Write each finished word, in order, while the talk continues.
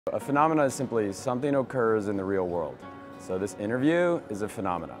A phenomena is simply something occurs in the real world. So this interview is a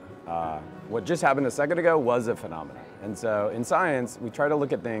phenomena. What just happened a second ago was a phenomenon. And so in science, we try to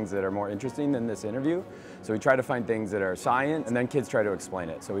look at things that are more interesting than this interview. So we try to find things that are science, and then kids try to explain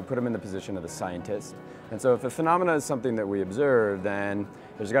it. So we put them in the position of the scientist. And so if a phenomena is something that we observe, then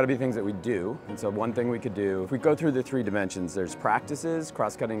there's got to be things that we do. And so one thing we could do, if we go through the three dimensions, there's practices,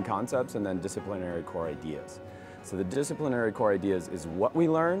 cross-cutting concepts, and then disciplinary core ideas. So the disciplinary core ideas is what we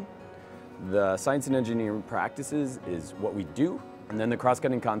learn, the science and engineering practices is what we do, and then the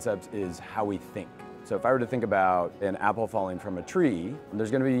cross-cutting concepts is how we think. So if I were to think about an apple falling from a tree, there's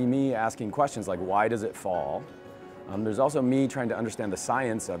going to be me asking questions like, why does it fall? There's also me trying to understand the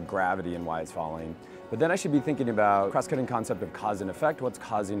science of gravity and why it's falling. But then I should be thinking about cross-cutting concept of cause and effect, what's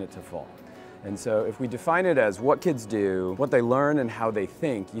causing it to fall. And so if we define it as what kids do, what they learn, and how they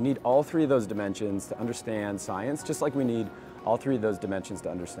think, you need all three of those dimensions to understand science, just like we need all three of those dimensions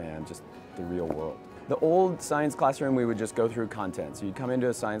to understand just the real world. The old science classroom, we would just go through content. So you'd come into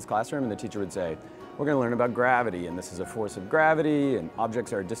a science classroom and the teacher would say, we're going to learn about gravity, and this is a force of gravity, and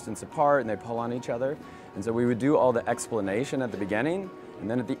objects are a distance apart and they pull on each other. And so we would do all the explanation at the beginning, and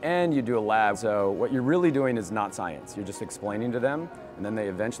then at the end you do a lab. So what you're really doing is not science, you're just explaining to them, and then they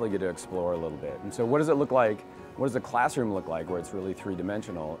eventually get to explore a little bit. And so what does it look like? What does the classroom look like where it's really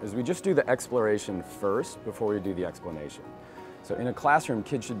three-dimensional? Is we just do the exploration first before we do the explanation. So in a classroom,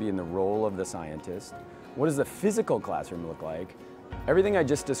 kids should be in the role of the scientist. What does the physical classroom look like? Everything I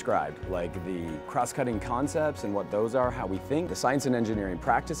just described, like the cross-cutting concepts and what those are, how we think, the science and engineering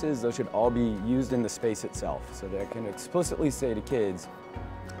practices, those should all be used in the space itself. So that I can explicitly say to kids,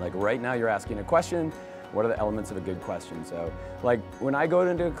 like right now you're asking a question, what are the elements of a good question? So like when I go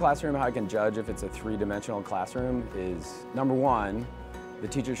into a classroom, how I can judge if it's a three-dimensional classroom is, number one, the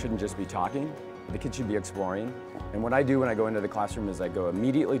teacher shouldn't just be talking, the kids should be exploring. And what I do when I go into the classroom is I go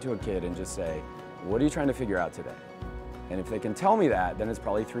immediately to a kid and just say, what are you trying to figure out today? And if they can tell me that, then it's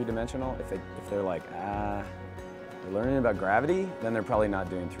probably three-dimensional. If they're like, they're learning about gravity, then they're probably not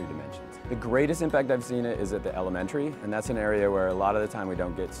doing three dimensions. The greatest impact I've seen is at the elementary, and that's an area where a lot of the time we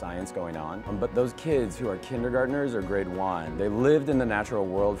don't get science going on. But those kids who are kindergartners or grade 1, they lived in the natural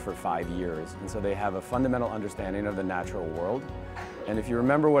world for 5 years, and so they have a fundamental understanding of the natural world. And if you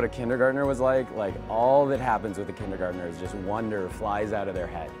remember what a kindergartner was like all that happens with a kindergartner is just wonder flies out of their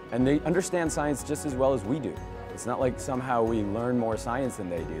head. And they understand science just as well as we do. It's not like somehow we learn more science than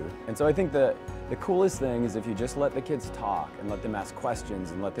they do. And so I think the coolest thing is if you just let the kids talk and let them ask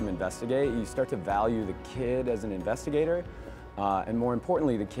questions and let them investigate, you start to value the kid as an investigator, and more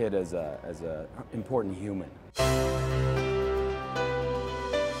importantly, the kid as an important human.